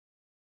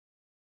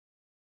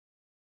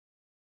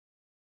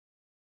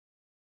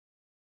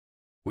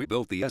We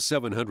built the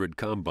S700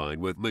 Combine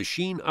with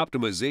Machine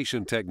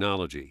Optimisation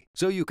Technology,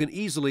 so you can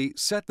easily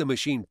set the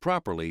machine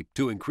properly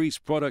to increase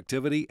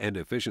productivity and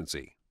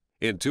efficiency.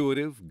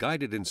 Intuitive,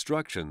 guided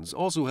instructions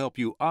also help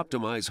you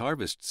optimize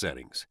harvest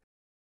settings.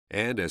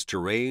 And as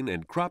terrain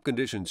and crop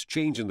conditions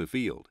change in the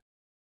field,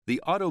 the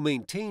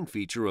Auto-Maintain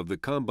feature of the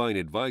Combine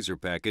Advisor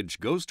package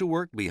goes to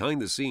work behind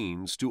the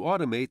scenes to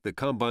automate the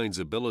Combine's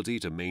ability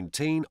to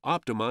maintain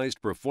optimized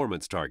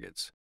performance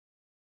targets.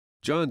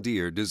 John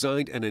Deere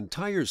designed an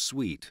entire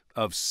suite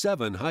of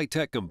 7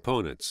 high-tech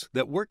components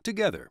that work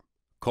together,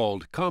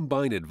 called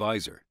Combine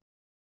Advisor.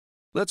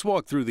 Let's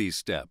walk through these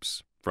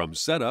steps, from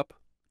setup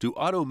to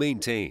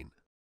auto-maintain.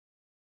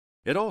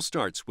 It all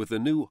starts with the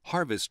new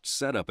Harvest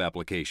Setup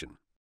application.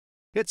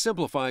 It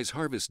simplifies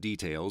harvest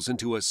details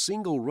into a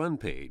single run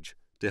page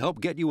to help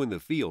get you in the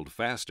field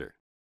faster.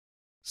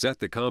 Set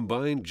the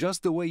combine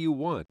just the way you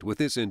want with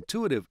this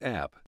intuitive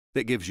app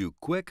that gives you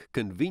quick,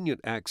 convenient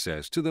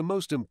access to the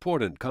most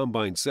important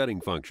combine setting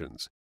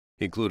functions,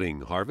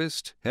 including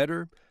harvest,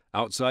 header,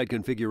 outside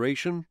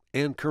configuration,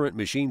 and current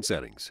machine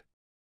settings.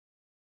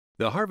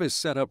 The Harvest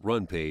Setup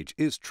run page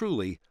is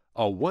truly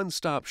a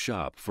one-stop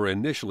shop for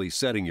initially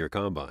setting your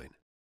combine.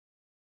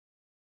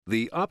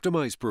 The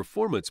Optimize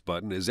Performance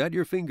button is at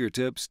your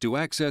fingertips to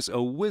access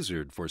a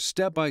wizard for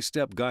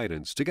step-by-step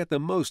guidance to get the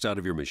most out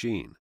of your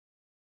machine.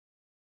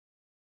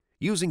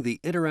 Using the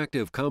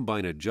Interactive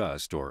Combine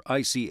Adjust, or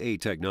ICA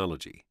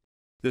technology,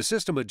 the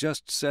system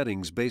adjusts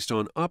settings based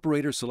on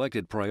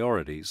operator-selected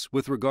priorities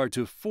with regard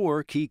to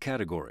 4 key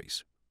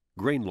categories: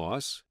 grain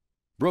loss,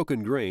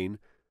 broken grain,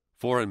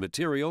 foreign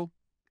material,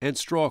 and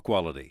straw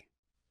quality.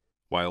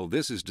 While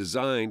this is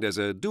designed as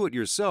a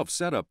do-it-yourself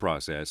setup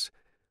process,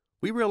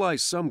 we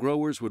realize some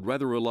growers would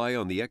rather rely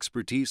on the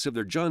expertise of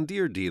their John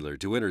Deere dealer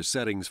to enter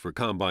settings for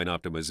combine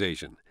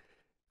optimization.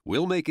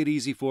 We'll make it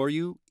easy for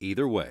you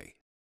either way.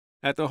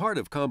 At the heart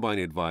of Combine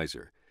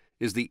Advisor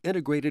is the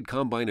Integrated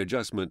Combine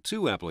Adjustment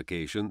 2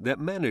 application that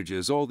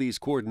manages all these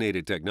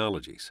coordinated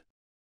technologies.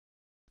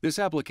 This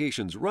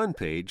application's run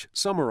page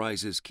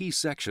summarizes key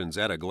sections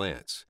at a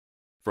glance,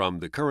 from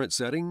the current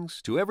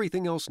settings to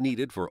everything else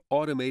needed for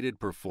automated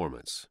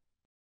performance.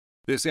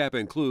 This app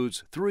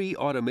includes 3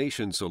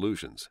 automation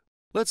solutions.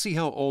 Let's see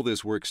how all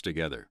this works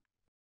together.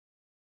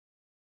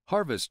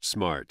 Harvest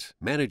Smart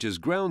manages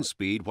ground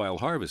speed while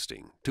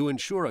harvesting to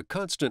ensure a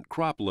constant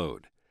crop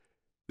load.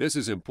 This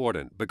is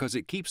important because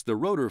it keeps the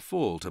rotor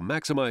full to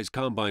maximize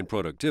combine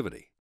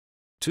productivity.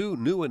 2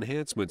 new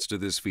enhancements to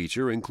this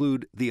feature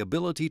include the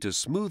ability to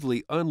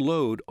smoothly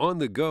unload on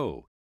the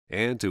go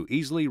and to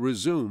easily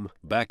resume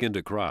back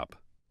into crop.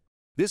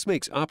 This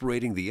makes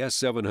operating the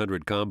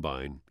S700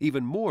 Combine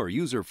even more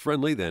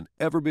user-friendly than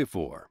ever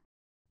before.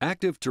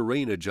 Active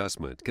terrain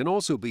adjustment can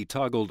also be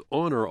toggled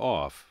on or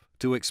off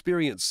to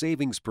experience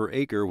savings per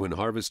acre when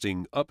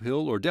harvesting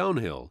uphill or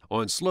downhill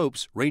on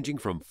slopes ranging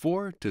from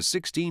 4 to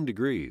 16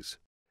 degrees.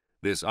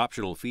 This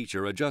optional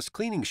feature adjusts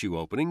cleaning shoe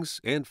openings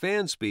and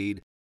fan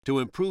speed to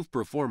improve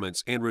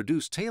performance and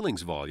reduce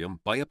tailings volume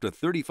by up to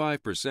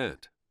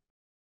 35%.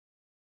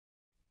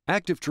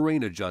 Active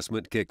terrain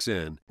adjustment kicks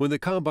in when the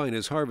combine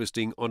is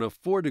harvesting on a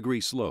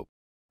 4-degree slope.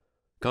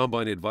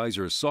 Combine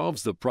Advisor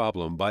solves the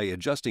problem by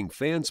adjusting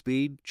fan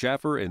speed,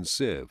 chaffer, and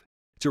sieve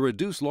to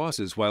reduce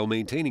losses while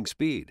maintaining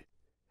speed.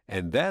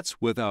 And that's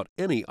without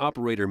any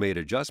operator-made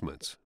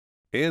adjustments.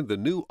 And the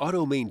new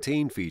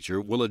Auto-Maintain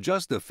feature will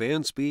adjust the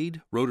fan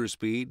speed, rotor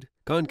speed,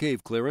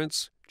 concave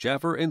clearance,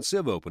 chaffer, and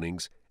sieve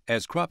openings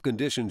as crop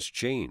conditions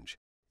change.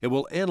 It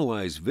will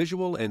analyze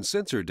visual and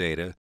sensor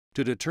data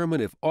to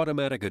determine if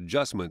automatic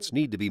adjustments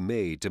need to be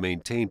made to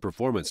maintain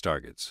performance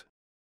targets.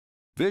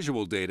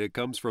 Visual data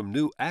comes from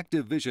new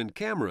Active Vision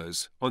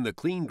cameras on the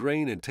clean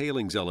grain and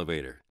tailings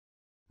elevator.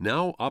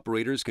 Now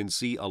operators can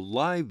see a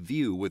live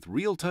view with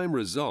real-time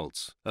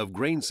results of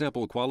grain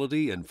sample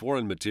quality and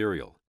foreign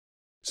material.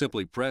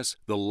 Simply press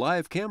the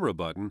Live Camera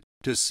button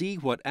to see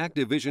what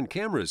Active Vision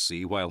cameras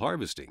see while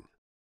harvesting.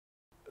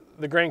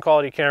 The grain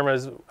quality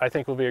cameras, I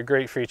think, will be a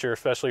great feature,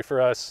 especially for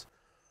us.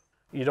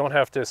 You don't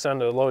have to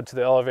send a load to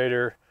the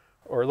elevator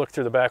or look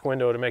through the back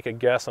window to make a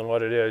guess on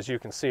what it is. You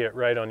can see it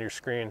right on your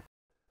screen.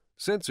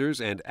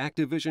 Sensors and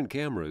Active Vision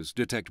cameras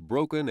detect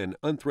broken and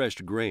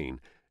unthreshed grain,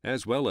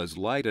 as well as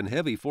light and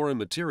heavy foreign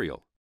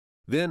material.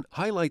 Then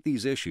highlight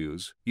these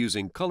issues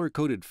using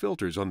color-coded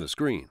filters on the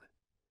screen.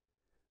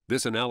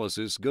 This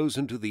analysis goes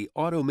into the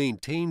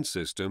Auto-Maintain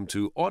system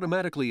to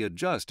automatically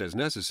adjust as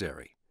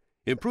necessary,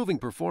 improving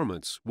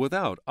performance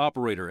without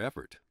operator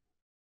effort.